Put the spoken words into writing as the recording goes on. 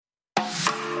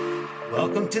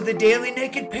Welcome to the Daily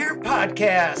Naked Parent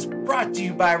Podcast, brought to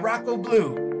you by Rocco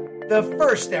Blue, the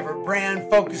first ever brand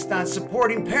focused on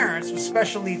supporting parents with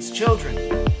special needs children.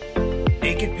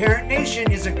 Naked Parent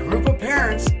Nation is a group of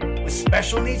parents with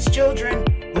special needs children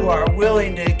who are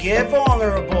willing to get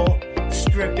vulnerable,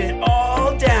 strip it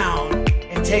all down,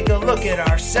 and take a look at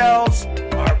ourselves,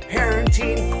 our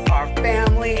parenting, our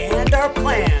family, and our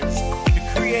plans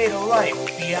to create a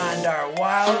life beyond our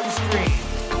wildest dreams.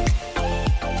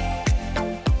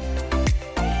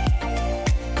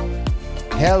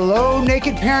 Hello,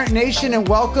 Naked Parent Nation, and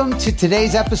welcome to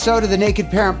today's episode of the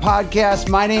Naked Parent Podcast.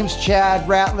 My name's Chad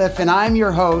Ratliff, and I'm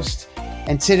your host.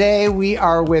 And today we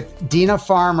are with Dina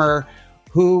Farmer,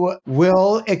 who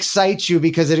will excite you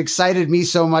because it excited me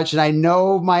so much. And I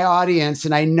know my audience,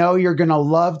 and I know you're going to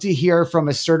love to hear from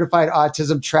a certified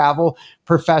autism travel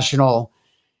professional.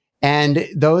 And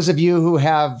those of you who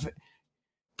have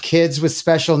kids with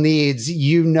special needs,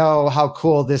 you know how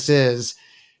cool this is.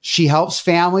 She helps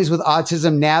families with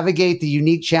autism navigate the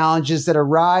unique challenges that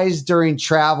arise during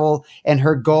travel, and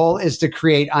her goal is to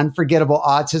create unforgettable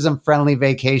autism-friendly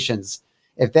vacations.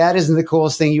 If that isn't the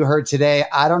coolest thing you heard today,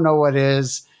 I don't know what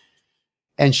is.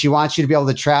 And she wants you to be able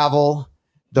to travel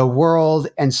the world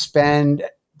and spend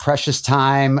precious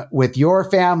time with your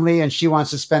family, and she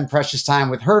wants to spend precious time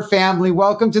with her family.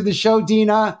 Welcome to the show,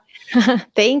 Dina.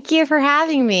 Thank you for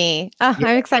having me. Oh, yeah.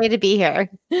 I'm excited to be here.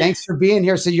 Thanks for being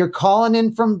here. So you're calling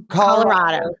in from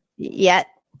Colorado. Yep.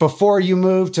 Before you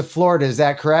moved to Florida, is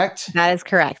that correct? That is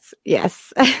correct.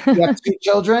 Yes. You have two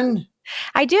children?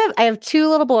 I have two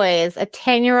little boys, a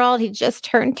 10-year-old. He just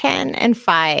turned 10 and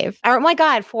 5. Oh my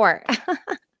God, 4.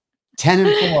 10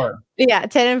 and 4. Yeah,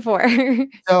 10 and 4.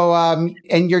 So,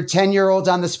 and your 10-year-old's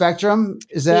on the spectrum,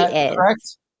 is that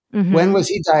correct? Mm-hmm. When was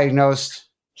he diagnosed?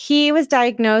 He was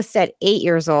diagnosed at 8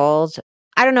 years old.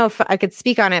 I don't know if I could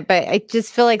speak on it, but I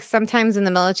just feel like sometimes in the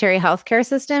military healthcare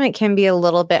system, it can be a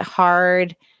little bit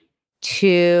hard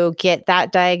to get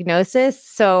that diagnosis.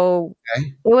 So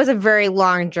It was a very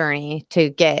long journey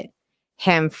to get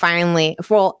him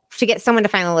to get someone to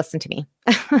finally listen to me.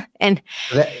 And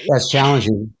that's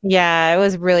challenging. Yeah, it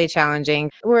was really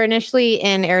challenging. We're initially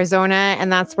in Arizona,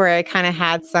 and that's where I kind of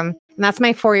had some. And that's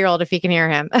my 4-year-old, if you can hear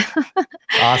him.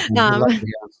 Awesome.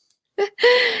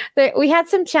 We had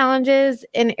some challenges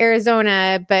in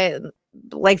Arizona, but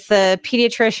like the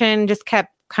pediatrician just kept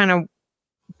kind of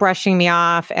brushing me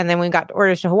off. And then we got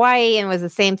orders to Hawaii, and it was the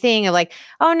same thing of like,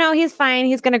 oh no, he's fine.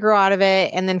 He's going to grow out of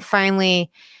it. And then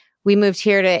finally we moved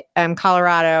here to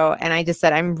Colorado, and I just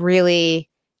said, I really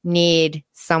need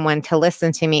someone to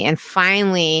listen to me. And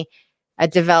finally a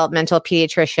developmental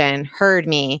pediatrician heard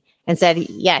me and said,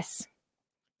 yes,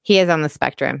 he is on the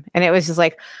spectrum. And it was just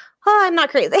like, oh, I'm not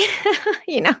crazy.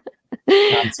 You know,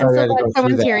 I'm sorry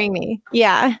someone's hearing me.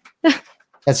 Yeah.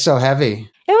 That's so heavy.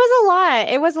 It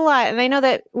was a lot. And I know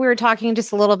that we were talking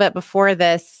just a little bit before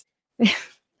this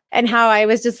and how I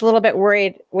was just a little bit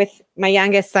worried with my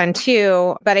youngest son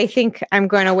too. But I think I'm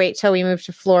going to wait till we move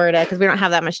to Florida because we don't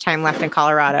have that much time left in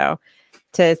Colorado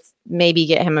to maybe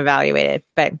get him evaluated.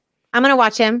 But I'm going to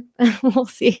watch him. We'll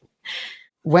see.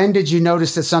 When did you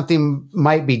notice that something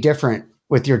might be different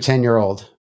with your 10-year-old?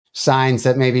 Signs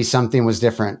that maybe something was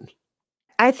different?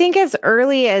 I think as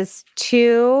early as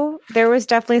 2, there was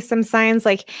definitely some signs.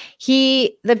 Like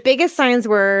the biggest signs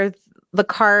were the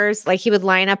cars. Like he would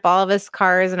line up all of his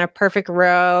cars in a perfect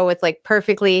row with like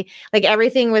perfectly, like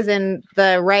everything was in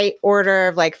the right order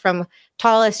of like from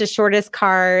tallest to shortest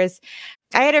cars.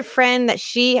 I had a friend that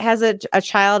she has a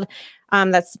child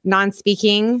that's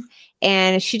non-speaking,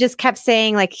 and she just kept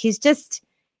saying like, he's just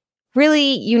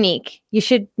really unique. You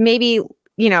should maybe,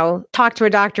 talk to a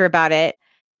doctor about it.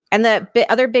 And the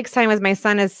other big sign was my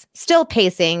son is still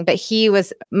pacing, but he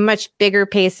was much bigger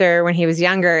pacer when he was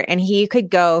younger, and he could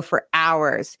go for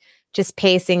hours just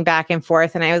pacing back and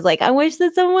forth. And I was like, I wish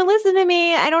that someone would listen to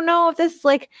me. I don't know if this is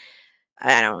like,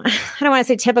 I don't want to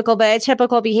say typical, but a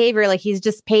typical behavior. Like he's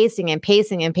just pacing and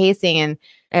pacing and pacing. And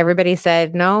everybody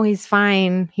said, no, he's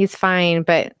fine. He's fine.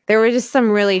 But there were just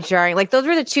some really jarring, like those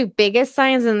were the 2 biggest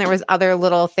signs. And there was other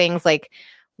little things like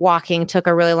walking took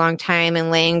a really long time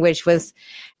and language was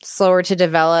slower to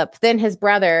develop than his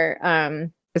brother.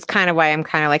 Is kind of why I'm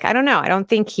kind of like, I don't know. I don't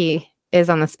think he is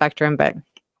on the spectrum, but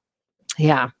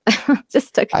yeah,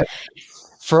 just took.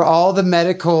 For all the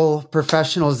medical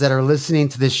professionals that are listening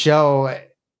to this show,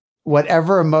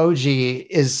 whatever emoji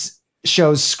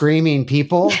shows screaming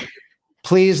people,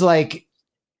 please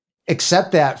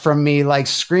accept that from me. Like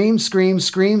scream, scream,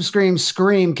 scream, scream,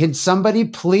 scream. Can somebody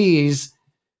please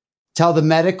tell the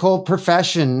medical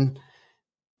profession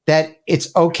that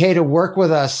it's okay to work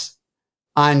with us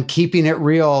on keeping it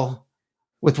real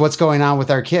with what's going on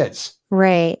with our kids.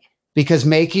 Right. Because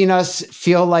making us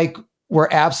feel like we're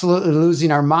absolutely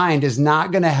losing our mind is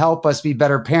not going to help us be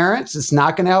better parents. It's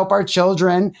not going to help our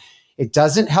children. It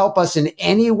doesn't help us in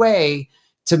any way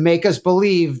to make us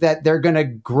believe that they're going to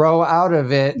grow out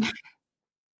of it.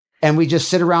 And we just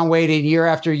sit around waiting year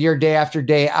after year, day after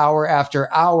day, hour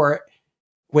after hour,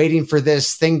 waiting for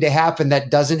this thing to happen that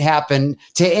doesn't happen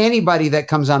to anybody that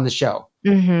comes on the show.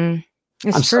 Mm-hmm.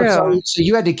 It's I'm true. so sorry. So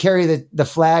you had to carry the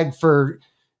flag for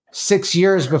 6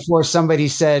 years before somebody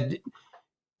said,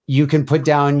 you can put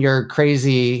down your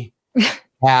crazy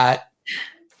hat.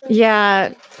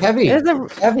 Yeah. Heavy.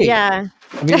 Heavy. Yeah.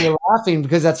 I mean, we're laughing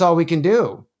because that's all we can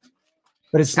do.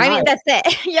 But it's not. I mean, that's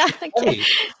it. Yeah. Heavy.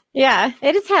 Yeah.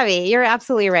 It is heavy. You're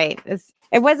absolutely right.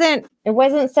 It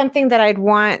wasn't something that I'd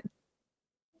want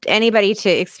anybody to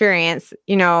experience,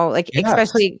 like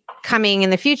especially coming in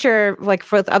the future, like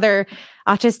for other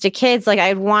autistic kids, like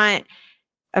I'd want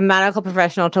a medical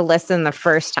professional to listen the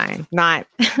first time, not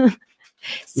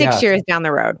 6 years down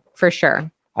the road, for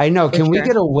sure. I know. Can we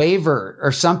get a waiver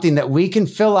or something that we can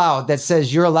fill out that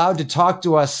says you're allowed to talk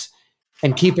to us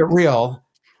and keep it real?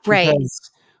 Right. Because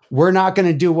we're not going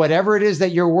to do whatever it is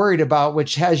that you're worried about,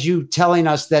 which has you telling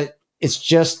us that it's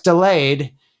just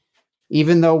delayed,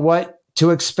 even though what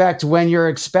to expect when you're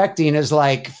expecting is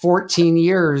like 14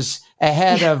 years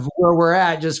ahead of where we're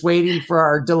at, just waiting for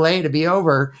our delay to be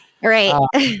over. Right.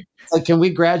 Like, can we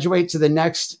graduate to the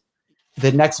next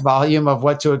volume of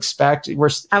what to expect?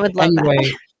 I would love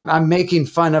that. I'm making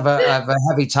fun of a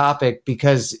heavy topic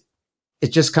because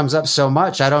it just comes up so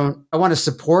much. I want to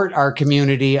support our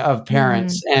community of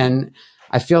parents. And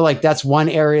I feel like that's one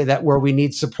area where we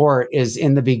need support is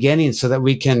in the beginning so that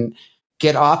we can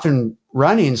get off and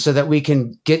running, so that we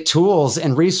can get tools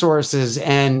and resources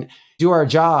and do our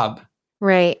job.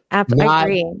 Right. I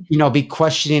agree. Be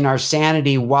questioning our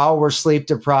sanity while we're sleep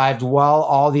deprived, while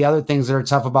all the other things that are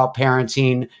tough about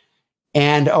parenting.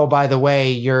 And, oh, by the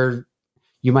way, you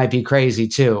might be crazy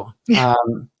too.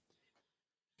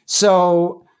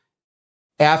 So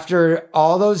after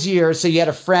all those years, so you had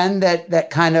a friend that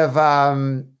kind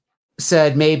of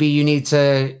said, maybe you need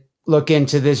to look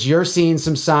into this. You're seeing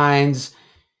some signs.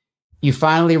 You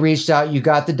finally reached out. You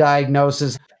got the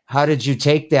diagnosis. How did you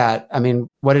take that? I mean,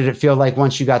 what did it feel like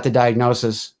once you got the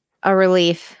diagnosis? A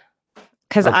relief.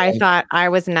 Because I thought I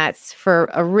was nuts for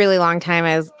a really long time.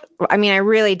 I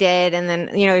really did. And then,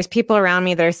 there's people around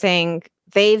me that are saying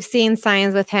they've seen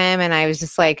signs with him. And I was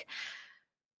just like,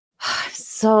 I'm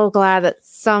so glad that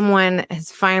someone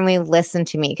has finally listened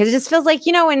to me. Because it just feels like,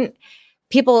 when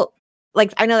people,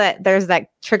 like, I know that there's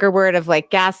that trigger word of like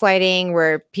gaslighting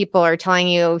where people are telling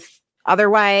you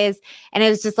otherwise. And it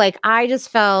was just like, I just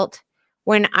felt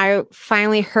when I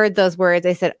finally heard those words,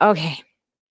 I said, okay,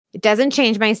 it doesn't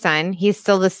change my son. He's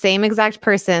still the same exact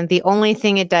person. The only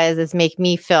thing it does is make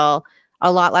me feel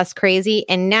a lot less crazy.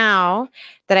 And now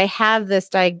that I have this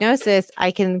diagnosis,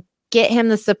 I can get him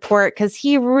the support because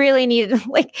he really needed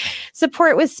like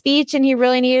support with speech and he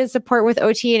really needed support with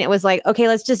OT. And it was like, okay,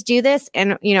 let's just do this.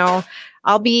 And,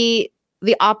 I'll be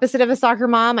the opposite of a soccer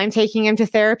mom. I'm taking him to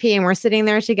therapy and we're sitting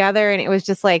there together. And it was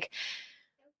just like,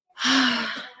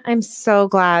 I'm so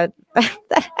glad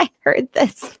that I heard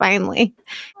this finally.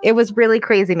 It was really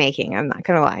crazy making. I'm not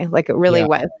going to lie. Like it really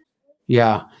was.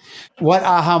 Yeah. What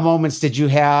aha moments did you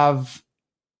have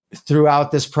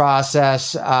throughout this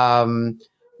process?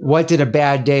 What did a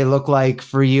bad day look like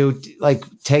for you? Like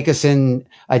take us in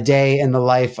a day in the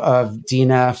life of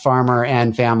Dina, farmer,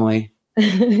 and family.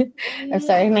 I'm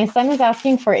sorry. My son is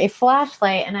asking for a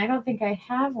flashlight and I don't think I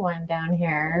have one down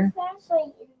here.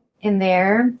 In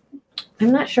there.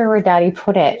 I'm not sure where Daddy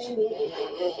put it.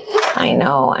 I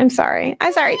know. I'm sorry.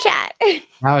 I'm sorry, chat.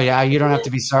 Oh yeah, you don't have to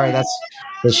be sorry.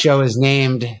 The show is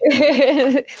named.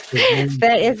 That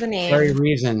is the name. Very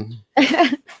reason.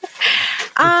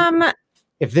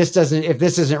 If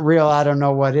this isn't real, I don't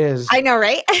know what is. I know,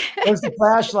 right? Where's the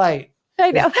flashlight? I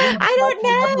know. I don't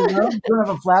know. You have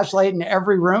a flashlight in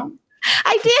every room?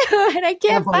 I do, and I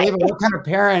can't believe it. What kind of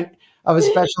parent of a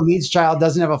special needs child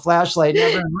doesn't have a flashlight in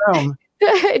every room?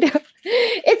 I know.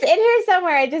 It's in here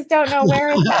somewhere. I just don't know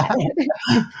where it's at.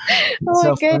 Oh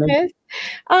my goodness.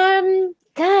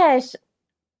 Gosh.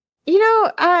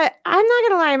 I'm not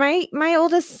gonna lie. My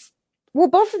oldest,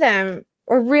 both of them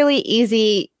were really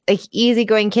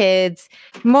easygoing kids.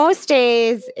 Most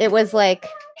days it was like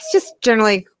it's just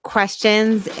generally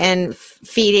questions and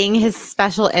feeding his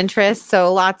special interests.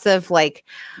 So lots of like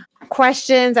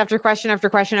questions after question after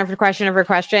question after question after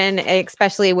question,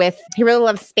 especially he really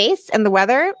loves space and the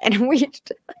weather. And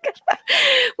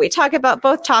we talk about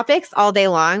both topics all day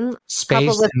long. Space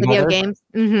coupled with and video weather? games.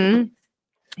 Mm-hmm.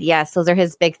 Yes, those are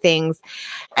his big things.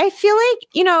 I feel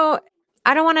like,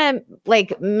 I don't want to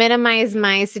like minimize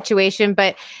my situation,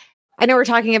 but I know we're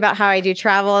talking about how I do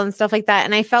travel and stuff like that.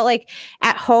 And I felt like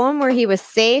at home where he was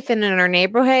safe and in our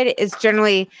neighborhood is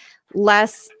generally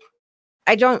less,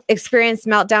 I don't experience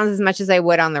meltdowns as much as I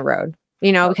would on the road,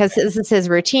 because this is his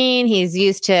routine. He's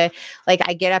used to like,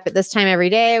 I get up at this time every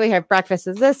day. We have breakfast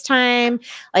at this time.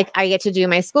 Like I get to do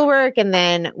my schoolwork and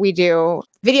then we do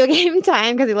video game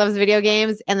time because he loves video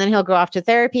games. And then he'll go off to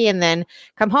therapy and then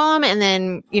come home. And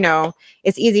then,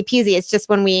 it's easy peasy. It's just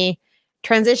when we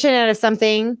transition out of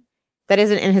something that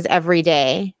isn't in his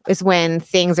everyday is when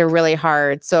things are really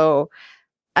hard. So,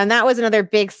 and that was another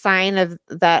big sign of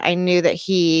that I knew that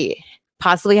he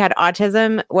possibly had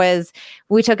autism was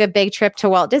we took a big trip to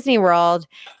Walt Disney World.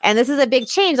 And this is a big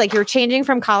change. Like you're changing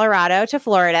from Colorado to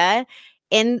Florida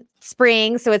in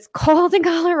spring. So it's cold in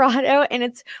Colorado and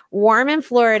it's warm in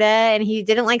Florida. And he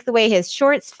didn't like the way his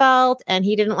shorts felt and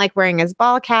he didn't like wearing his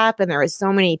ball cap. And there was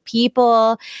so many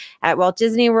people at Walt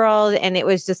Disney World. And it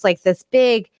was just like this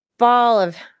big ball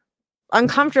of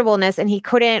uncomfortableness. And he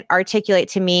couldn't articulate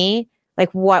to me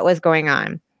like what was going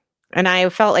on. And I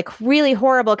felt like really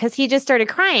horrible because he just started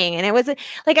crying. And it was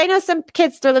like, I know some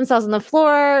kids throw themselves on the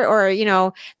floor or,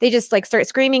 they just like start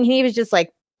screaming. He was just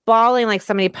like bawling like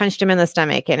somebody punched him in the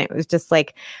stomach. And it was just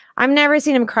like, I've never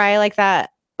seen him cry like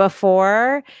that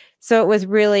before. So it was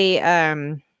really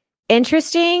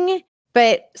interesting.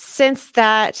 But since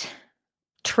that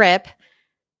trip,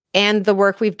 and the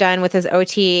work we've done with his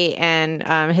OT and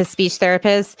his speech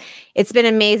therapist, it's been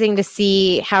amazing to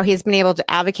see how he's been able to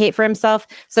advocate for himself.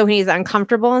 So when he's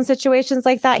uncomfortable in situations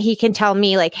like that, he can tell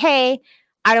me like, hey,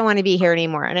 I don't want to be here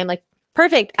anymore. And I'm like,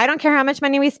 perfect. I don't care how much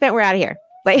money we spent. We're out of here.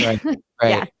 Like, Right.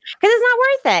 Yeah, because it's not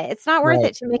worth it. It's not worth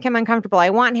it to make him uncomfortable.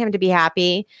 I want him to be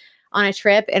happy on a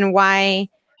trip. And why?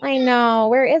 I know.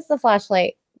 Where is the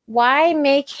flashlight? Why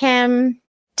make him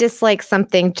dislike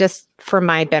something just for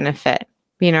my benefit?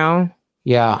 Yeah.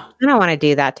 I don't want to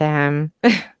do that to him.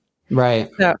 Right.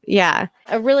 So, yeah.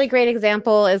 A really great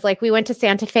example is like we went to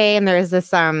Santa Fe and there's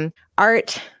this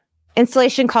art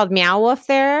installation called Meow Wolf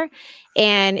there.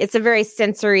 And it's a very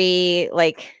sensory,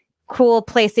 like cool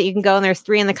place that you can go. And there's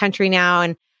 3 in the country now.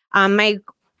 And my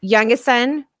youngest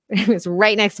son, who's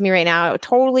right next to me right now,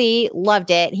 totally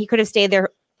loved it. He could have stayed there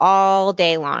all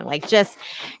day long, like just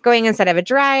going inside of a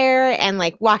dryer and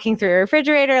like walking through a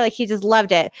refrigerator. Like he just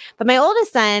loved it. But my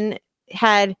oldest son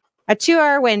had a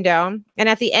 2-hour window. And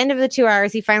at the end of the 2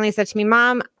 hours, he finally said to me,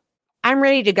 Mom, I'm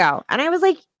ready to go. And I was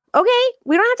like, okay,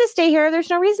 we don't have to stay here. There's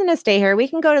no reason to stay here. We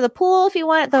can go to the pool if you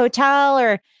want at the hotel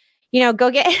or,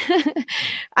 go get,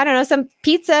 I don't know, some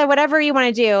pizza, whatever you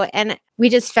want to do. And we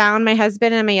just found my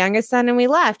husband and my youngest son and we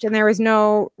left. And there was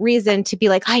no reason to be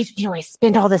like, I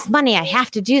spent all this money. I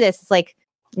have to do this. It's like,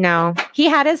 no, he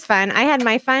had his fun. I had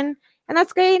my fun. And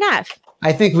that's good enough.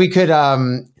 I think we could, I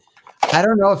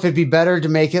don't know if it'd be better to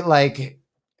make it like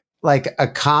a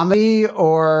comedy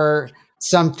or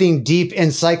something deep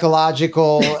in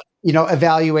psychological,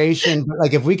 evaluation. But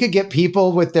like if we could get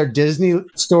people with their Disney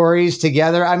stories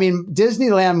together, I mean,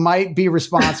 Disneyland might be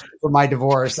responsible for my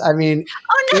divorce. I mean,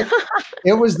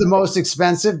 it was the most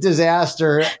expensive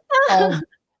disaster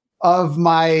of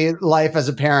my life as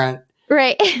a parent.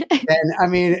 Right. And I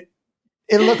mean,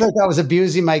 it looked like I was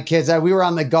abusing my kids. We were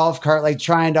on the golf cart, like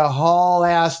trying to haul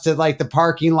ass to like the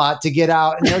parking lot to get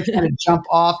out. And they're trying to jump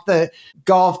off the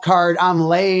golf cart. I'm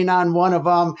laying on one of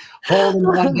them, holding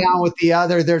one down with the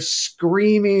other. They're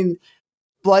screaming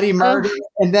bloody murder.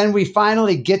 And then we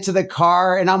finally get to the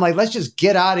car and I'm like, let's just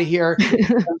get out of here.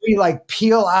 And we like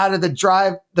peel out of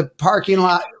the parking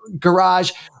lot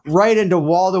garage right into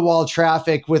wall-to-wall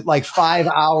traffic with like 5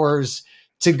 hours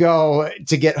to go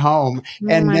to get home.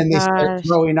 And then they start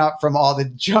throwing up from all the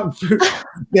junk food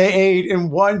they ate,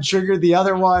 and one triggered the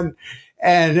other one.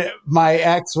 And my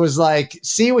ex was like,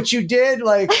 see what you did?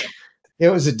 Like, it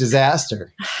was a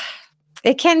disaster.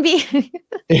 It can be.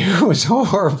 It was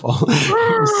horrible.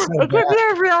 It can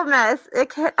be a real mess. It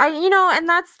can, and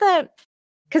that's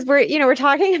because we're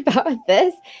talking about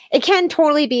this. It can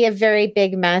totally be a very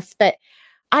big mess, but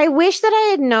I wish that I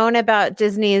had known about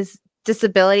Disney's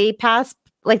disability pass,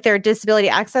 like their disability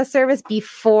access service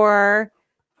before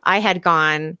I had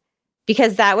gone,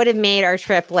 because that would have made our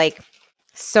trip like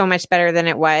so much better than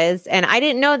it was. And I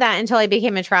didn't know that until I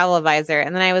became a travel advisor.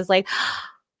 And then I was like,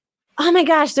 oh my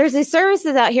gosh, there's these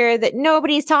services out here that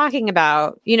nobody's talking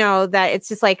about, that it's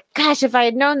just like, gosh, if I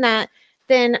had known that,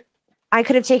 then I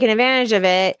could have taken advantage of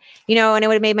it, and it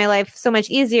would have made my life so much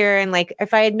easier. And like,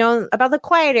 if I had known about the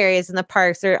quiet areas in the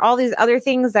parks or all these other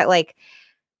things that like,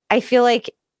 I feel like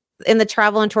in the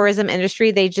travel and tourism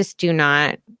industry, they just do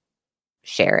not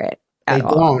share it They at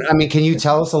all. don't. I mean, can you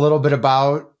tell us a little bit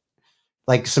about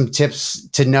like some tips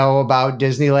to know about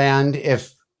Disneyland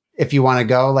if you want to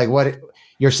go? Like what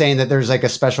you're saying that there's like a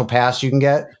special pass you can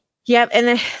get? Yep. And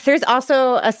then there's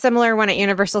also a similar one at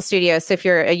Universal Studios. So if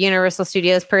you're a Universal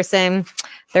Studios person,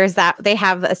 there's that. They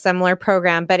have a similar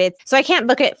program, but so I can't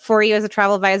book it for you as a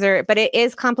travel advisor, but it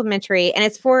is complimentary and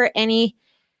it's for any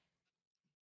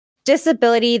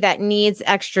disability that needs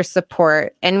extra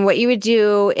support. And what you would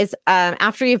do is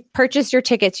after you've purchased your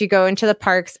tickets, you go into the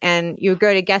parks and you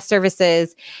go to guest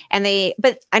services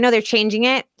but I know they're changing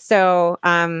it. So,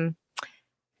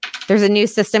 there's a new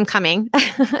system coming.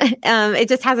 It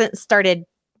just hasn't started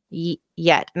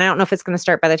yet. And I don't know if it's going to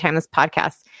start by the time this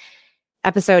podcast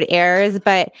episode airs.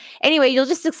 But anyway, you'll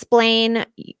just explain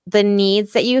the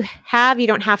needs that you have. You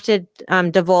don't have to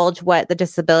divulge what the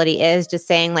disability is, just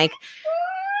saying like,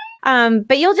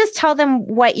 but you'll just tell them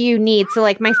what you need. So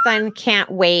like my son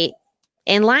can't wait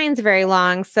in lines very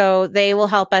long. So they will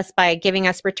help us by giving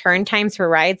us return times for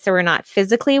rides. So we're not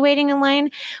physically waiting in line.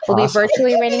 We'll be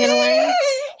virtually waiting in a line.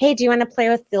 Hey, do you want to play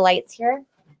with the lights here?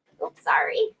 Oops,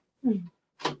 sorry.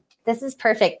 This is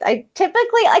perfect. I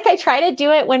typically, I try to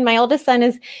do it when my oldest son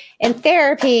is in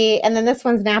therapy and then this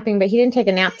one's napping, but he didn't take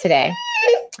a nap today.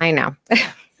 I know.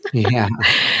 Yeah.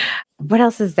 What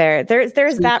else is there? There's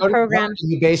so that program.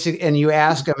 You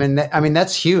ask them, and I mean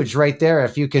that's huge right there.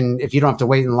 If you don't have to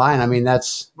wait in line, I mean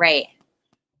that's right.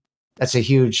 That's a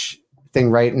huge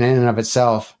thing, right, in and of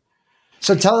itself.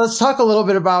 So let's talk a little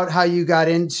bit about how you got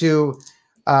into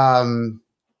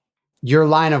your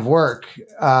line of work.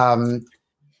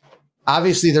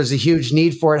 Obviously, there's a huge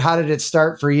need for it. How did it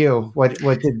start for you? With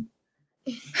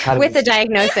the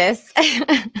diagnosis.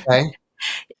 Okay.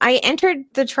 I entered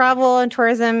the travel and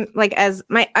tourism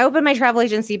I opened my travel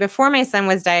agency before my son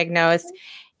was diagnosed.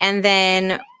 And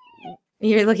then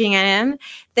you're looking at him.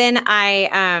 Then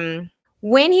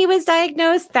when he was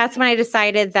diagnosed, that's when I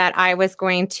decided that I was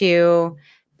going to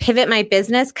pivot my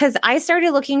business because I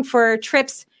started looking for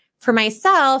trips for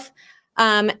myself.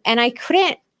 And I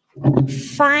couldn't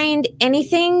find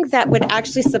anything that would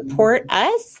actually support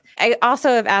us. I also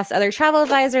have asked other travel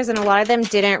advisors and a lot of them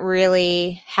didn't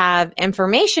really have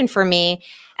information for me.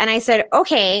 And I said,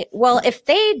 okay, well, if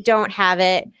they don't have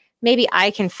it, maybe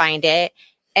I can find it.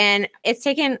 And it's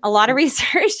taken a lot of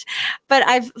research, but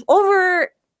over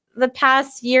the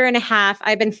past year and a half,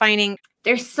 I've been finding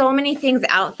there's so many things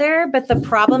out there, but the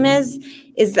problem is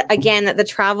again, that the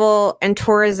travel and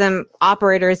tourism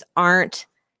operators aren't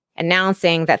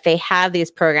announcing that they have these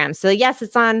programs. So yes,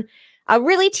 it's on a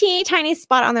really teeny tiny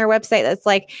spot on their website that's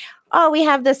like, oh, we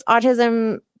have this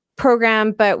autism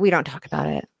program, but we don't talk about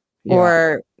it. Yeah.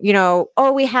 Or,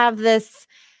 oh, we have this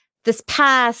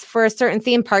pass for a certain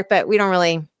theme park, but we don't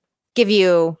really give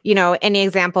you, any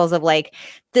examples of like,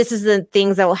 this is the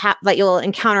things that you'll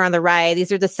encounter on the ride.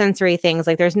 These are the sensory things.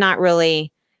 Like there's not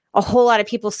really a whole lot of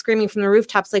people screaming from the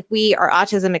rooftops like we are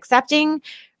autism accepting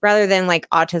rather than like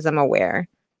autism aware.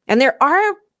 And there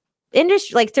are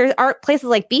there are places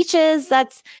like beaches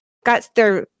that's got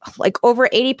their like over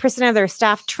 80% of their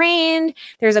staff trained.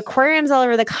 There's aquariums all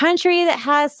over the country that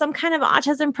has some kind of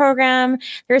autism program.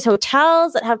 There's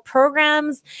hotels that have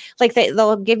programs like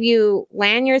they'll give you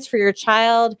lanyards for your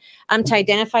child to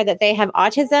identify that they have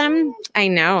autism. I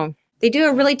know they do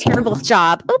a really terrible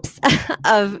job.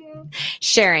 Of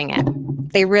sharing it.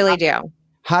 They really do.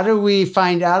 How do we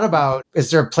find out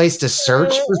is there a place to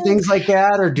search for things like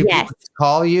that? Or do people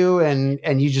call you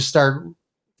and you just start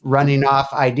running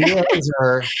off ideas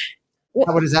or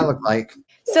what does that look like?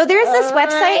 So there's this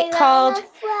website called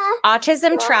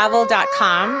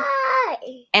Autism-Travel.com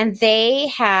and they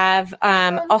have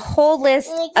a whole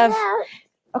list of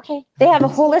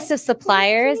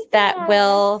suppliers that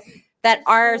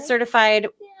are certified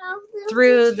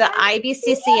through the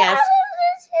IBCCS.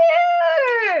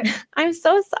 I'm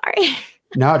so sorry.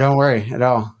 No, don't worry at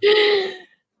all.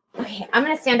 Okay, I'm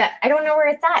going to stand up. I don't know where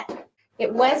it's at.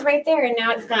 It was right there and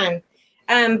now it's gone.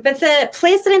 But the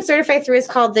place that I'm certified through is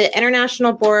called the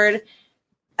International Board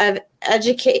of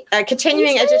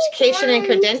Continuing Education and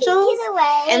Credentials.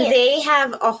 And they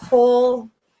have a whole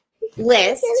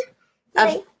list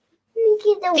of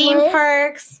theme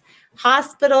parks,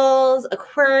 hospitals,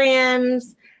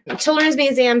 aquariums, children's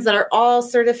museums that are all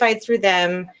certified through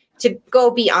them to go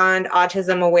beyond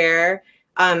autism aware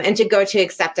and to go to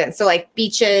acceptance. So like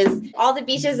beaches, all the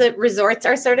beaches at resorts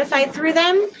are certified through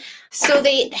them. So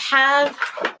they have,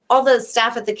 all the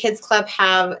staff at the kids club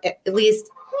have at least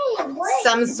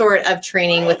some sort of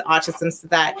training with autism so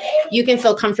that you can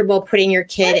feel comfortable putting your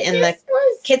kid in the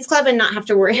kids club and not have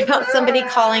to worry about somebody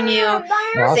calling you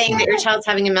saying that your child's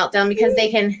having a meltdown because they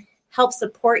can help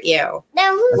support you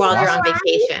while you're on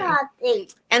vacation.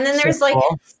 And then there's like,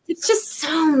 it's just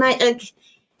so much, like,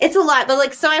 it's a lot, but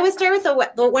like, so I would start with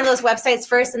one of those websites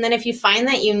first. And then if you find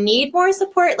that you need more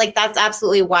support, like that's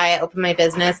absolutely why I opened my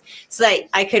business, so that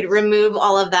I could remove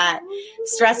all of that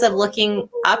stress of looking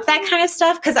up that kind of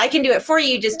stuff. Cause I can do it for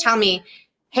you. Just tell me,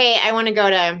 hey, I want to go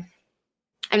to,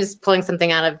 I'm just pulling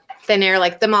something out of thin air,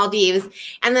 like the Maldives.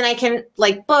 And then I can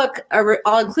like book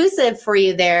all inclusive for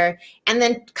you there. And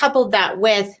then coupled that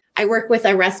with, I work with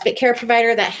a respite care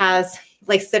provider that has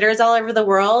like sitters all over the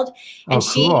world. And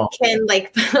she can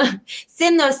like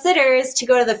send those sitters to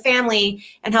go to the family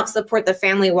and help support the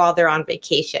family while they're on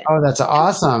vacation. Oh, that's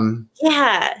awesome.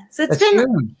 Yeah. So it's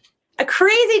been a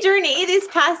crazy journey these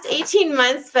past 18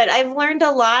 months, but I've learned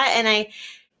a lot, and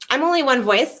I'm only one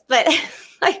voice, but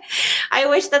like, I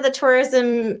wish that the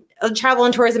travel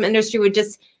and tourism industry would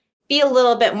just be a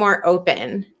little bit more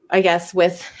open, I guess,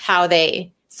 with how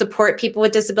they support people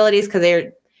with disabilities, because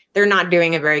they're not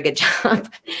doing a very good job,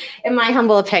 in my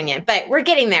humble opinion. But we're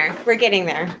getting there. We're getting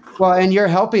there. Well, and you're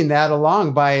helping that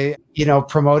along by,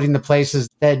 promoting the places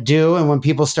that do. And when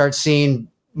people start seeing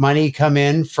money come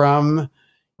in from,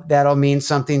 that'll mean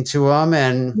something to them.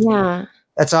 And yeah,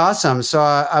 that's awesome. So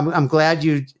I'm glad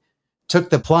you took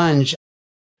the plunge.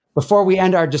 Before we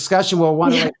end our discussion, we'll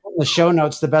want to put in the show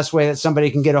notes the best way that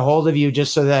somebody can get a hold of you,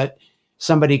 just so that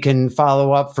somebody can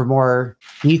follow up for more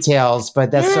details.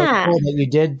 But that's so cool that you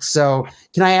did. So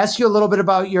can I ask you a little bit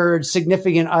about your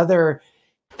significant other?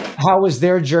 How was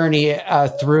their journey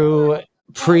through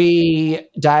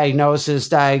pre-diagnosis,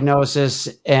 diagnosis,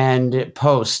 and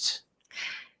post?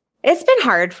 It's been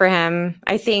hard for him,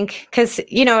 I think, because,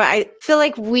 I feel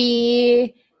like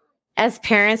we, as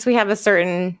parents, we have a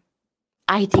certain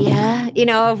idea,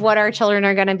 of what our children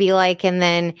are going to be like. And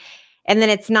then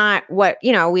it's not what,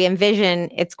 we envision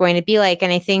it's going to be like.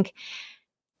 And I think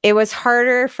it was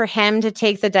harder for him to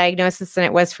take the diagnosis than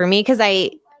it was for me, because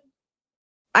I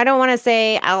don't want to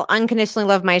say I'll unconditionally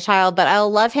love my child, but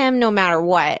I'll love him no matter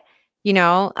what,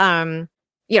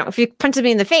 if you punch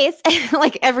me in the face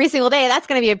like every single day, that's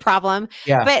going to be a problem.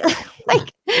 Yeah. But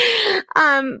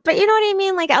but you know what I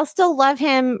mean? Like, I'll still love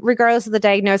him regardless of the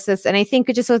diagnosis. And I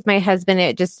think just with my husband,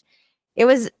 it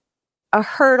was a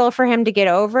hurdle for him to get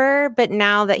over. But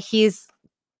now that he's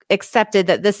accepted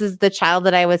that this is the child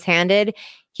that I was handed,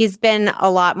 he's been a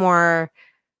lot more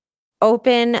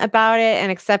open about it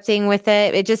and accepting with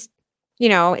it. It just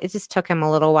took him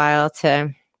a little while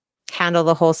to handle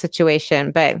the whole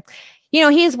situation. But,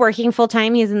 he's working full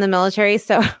time. He's in the military.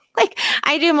 So like,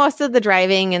 I do most of the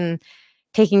driving and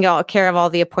taking care of all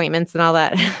the appointments and all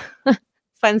that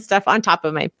fun stuff on top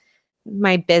of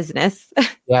my business.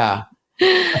 Yeah.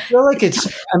 I feel like it's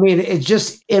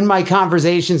just in my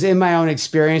conversations, in my own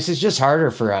experience, it's just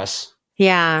harder for us.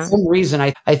 Yeah. For some reason,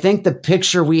 I think the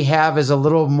picture we have is a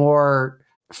little more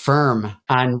firm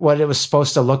on what it was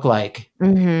supposed to look like.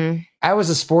 Mm-hmm. I was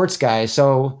a sports guy.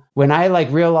 So when I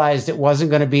realized it wasn't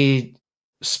going to be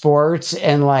sports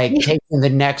and taking the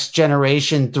next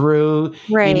generation through,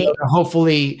 right, to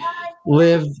hopefully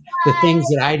live the things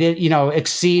that I did,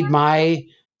 exceed my,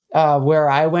 where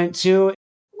I went to,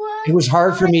 it was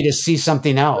hard for me to see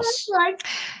something else.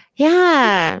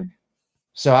 Yeah.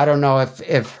 So I don't know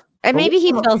if and maybe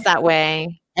he feels that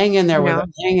way. Hang in there with us.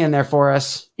 Hang in there for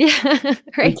us. Yeah.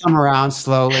 Right. Come around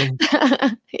slowly.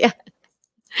 Yeah.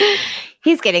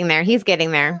 He's getting there. He's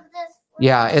getting there.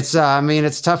 Yeah. It's,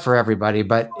 it's tough for everybody,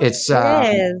 but it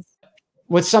is.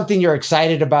 What's something you're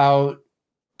excited about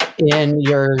in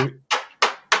your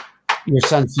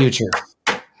son's future?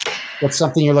 What's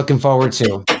something you're looking forward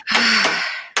to?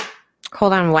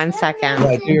 Hold on 1 second.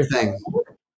 Yeah, do your thing.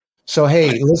 So,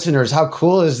 hey, listeners, how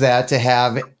cool is that to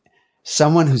have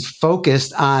someone who's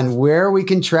focused on where we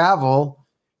can travel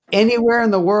anywhere in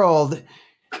the world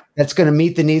that's going to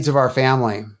meet the needs of our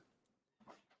family?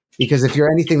 Because if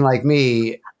you're anything like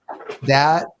me,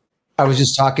 I was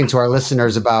just talking to our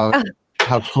listeners about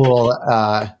how cool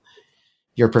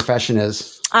your profession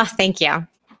is. Oh, thank you.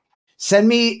 Send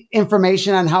me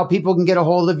information on how people can get a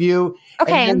hold of you.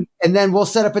 Okay. And then we'll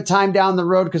set up a time down the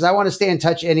road, because I want to stay in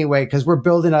touch anyway, because we're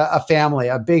building a family,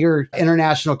 a bigger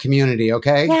international community.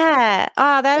 Okay. Yeah.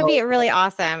 Oh, that would be really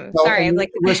awesome. Sorry.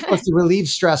 We're supposed to relieve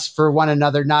stress for one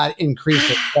another, not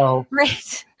increase it. So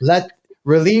right.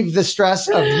 Relieve the stress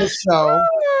of this show.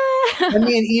 Send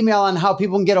me an email on how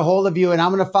people can get a hold of you, and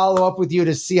I'm going to follow up with you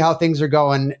to see how things are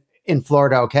going in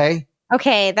Florida. Okay.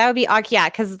 Okay, that would be awesome. Yeah,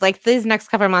 because these next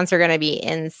couple of months are going to be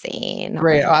insane.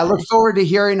 Great. I look forward to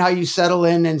hearing how you settle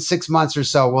in 6 months or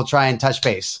so. We'll try and touch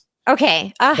base.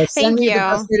 Okay. But send Thank me you. the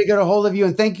best way to get a hold of you.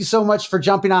 And thank you so much for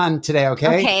jumping on today,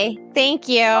 okay? Okay. Thank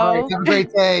you. All right, have a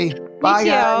great day. Bye,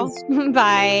 guys.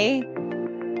 Bye.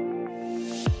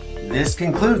 This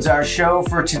concludes our show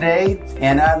for today,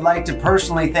 and I'd like to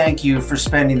personally thank you for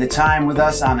spending the time with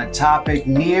us on a topic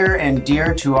near and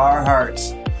dear to our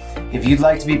hearts. If you'd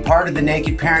like to be part of the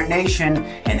Naked Parent Nation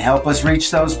and help us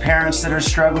reach those parents that are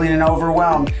struggling and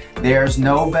overwhelmed, there's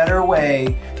no better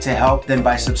way to help than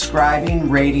by subscribing,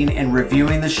 rating, and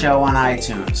reviewing the show on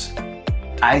iTunes.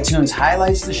 iTunes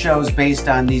highlights the shows based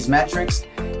on these metrics,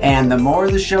 and the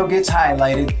more the show gets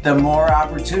highlighted, the more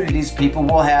opportunities people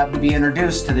will have to be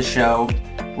introduced to the show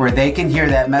where they can hear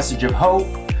that message of hope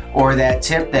or that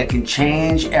tip that can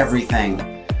change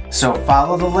everything. So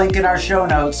follow the link in our show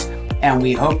notes, and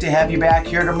we hope to have you back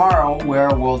here tomorrow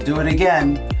where we'll do it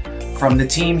again. From the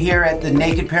team here at the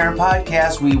Naked Parent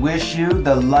Podcast, we wish you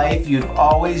the life you've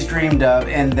always dreamed of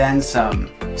and then some.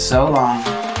 So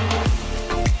long.